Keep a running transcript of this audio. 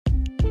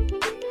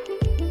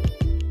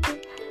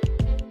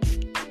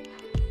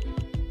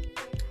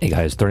Hey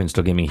guys, 30 and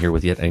Still Gaming here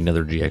with yet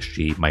another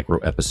GXG micro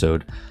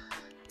episode.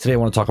 Today I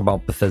want to talk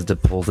about Bethesda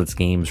pulls its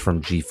games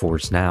from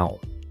GeForce Now.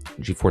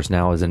 GeForce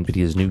Now is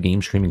NVIDIA's new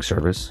game streaming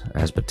service. It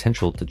has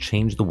potential to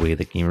change the way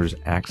that gamers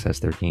access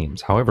their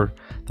games. However,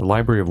 the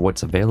library of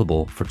what's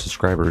available for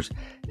subscribers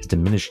is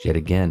diminished yet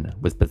again,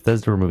 with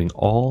Bethesda removing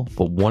all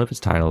but one of its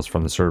titles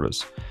from the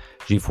service.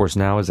 GeForce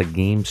Now is a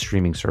game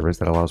streaming service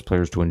that allows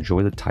players to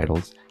enjoy the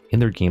titles in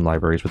their game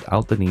libraries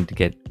without the need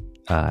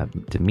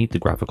to meet the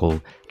graphical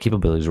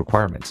capabilities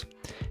requirements.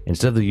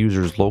 Instead of the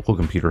user's local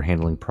computer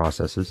handling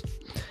processes,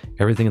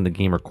 everything in the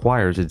game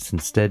requires it's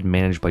instead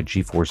managed by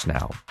GeForce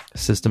Now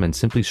system and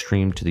simply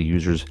streamed to the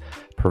users,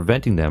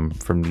 preventing them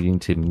from needing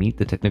to meet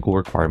the technical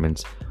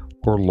requirements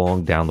or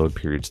long download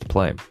periods to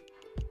play.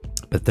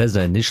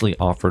 Bethesda initially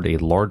offered a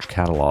large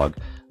catalog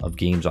of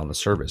games on the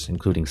service,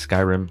 including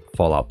Skyrim,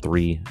 Fallout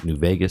 3, New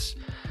Vegas,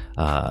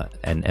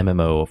 and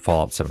MMO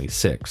Fallout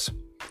 76.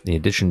 In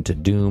addition to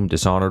Doom,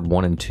 Dishonored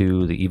 1 and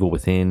 2, The Evil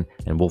Within,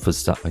 and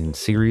Wolfenstein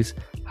series.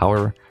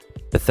 However,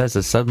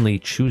 Bethesda suddenly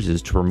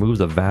chooses to remove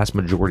the vast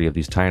majority of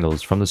these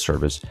titles from the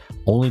service,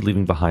 only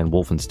leaving behind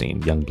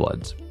Wolfenstein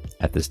Youngbloods.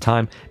 At this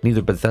time,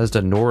 neither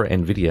Bethesda nor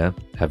NVIDIA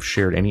have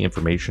shared any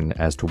information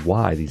as to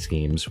why these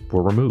games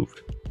were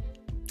removed.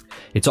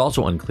 It's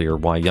also unclear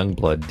why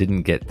Youngblood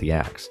didn't get the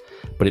axe,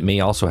 but it may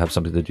also have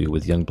something to do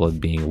with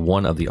Youngblood being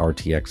one of the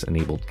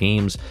RTX-enabled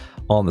games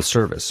on the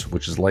service,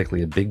 which is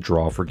likely a big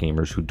draw for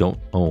gamers who don't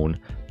own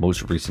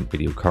most recent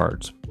video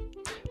cards.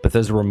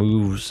 Bethesda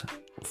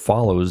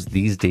follows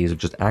these days of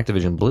just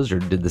Activision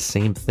Blizzard did the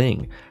same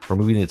thing,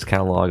 removing its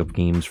catalog of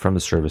games from the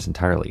service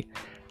entirely.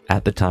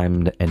 At the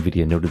time,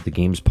 NVIDIA noted the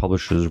game's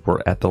publishers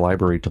were at the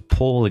library to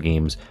pull the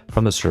games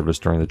from the service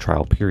during the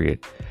trial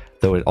period,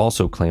 though it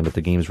also claimed that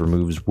the games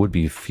removes would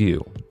be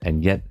few,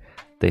 and yet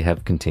they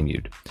have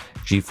continued.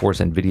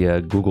 GeForce,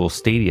 NVIDIA, Google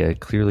Stadia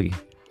clearly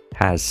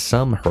has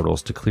some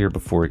hurdles to clear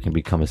before it can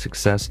become a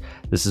success.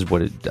 This is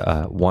what it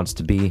wants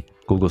to be.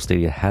 Google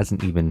Stadia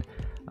hasn't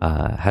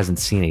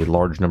seen a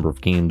large number of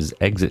games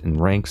exit in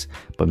ranks,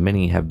 but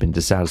many have been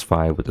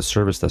dissatisfied with the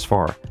service thus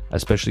far,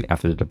 especially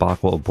after the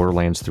debacle of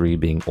Borderlands 3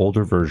 being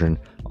older version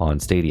on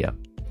Stadia.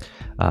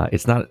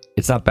 It's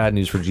not bad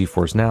news for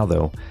GeForce Now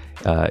though.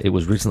 It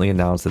was recently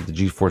announced that the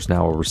GeForce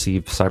Now will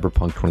receive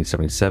Cyberpunk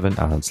 2077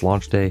 on its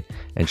launch day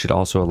and should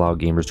also allow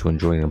gamers to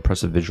enjoy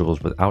impressive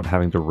visuals without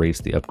having to race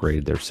to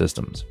upgrade their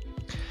systems.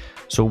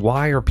 So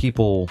why are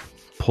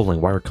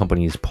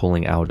companies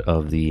pulling out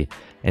of the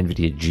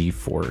NVIDIA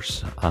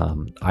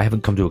GeForce? I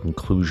haven't come to a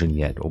conclusion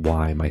yet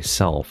why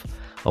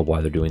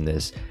they're doing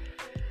this.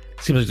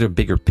 Seems like there's a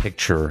bigger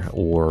picture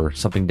or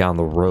something down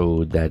the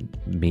road that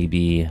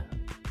maybe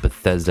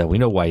Bethesda, we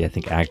know why I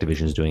think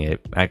Activision is doing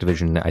it.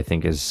 Activision, I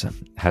think,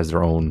 has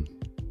their own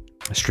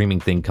streaming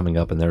thing coming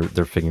up, and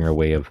they're figuring a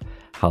way of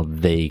how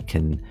they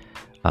can,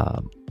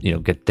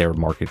 get their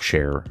market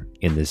share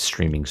in this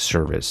streaming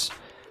service.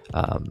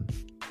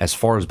 As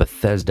far as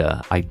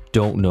Bethesda, I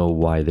don't know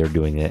why they're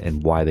doing it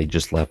and why they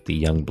just left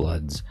the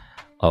Youngbloods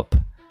up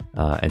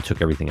and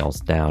took everything else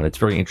down. It's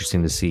very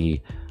interesting to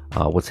see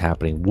what's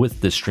happening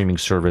with this streaming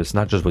service,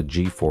 not just with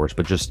GeForce,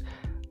 but just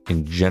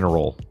in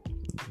general.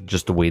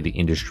 Just the way the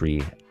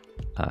industry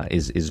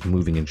is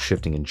moving and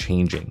shifting and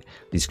changing.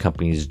 These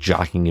companies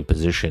jockeying in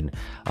position.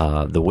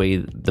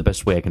 The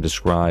best way I can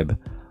describe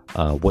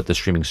what the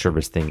streaming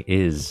service thing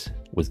is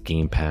with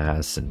Game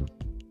Pass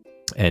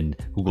and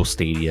Google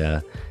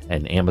Stadia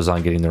and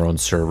Amazon getting their own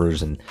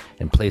servers and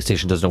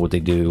PlayStation doesn't know what they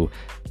do.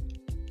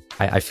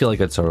 I feel like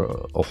it's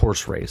a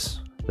horse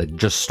race that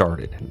just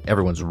started.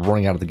 Everyone's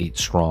running out of the gate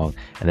strong,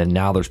 and then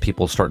now there's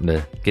people starting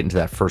to get into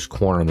that first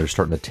corner and they're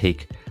starting to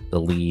take the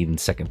lead in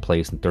second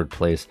place and third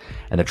place,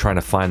 and they're trying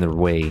to find their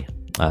way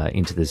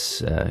into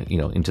this,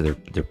 into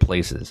their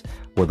places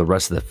where the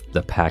rest of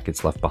the pack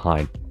gets left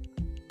behind.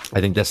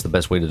 I think that's the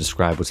best way to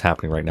describe what's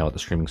happening right now at the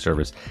streaming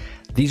service.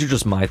 These are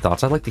just my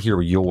thoughts. I'd like to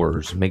hear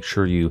yours. Make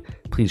sure you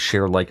please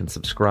share, like, and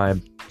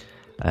subscribe.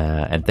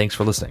 And thanks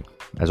for listening.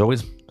 As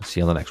always, see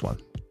you on the next one.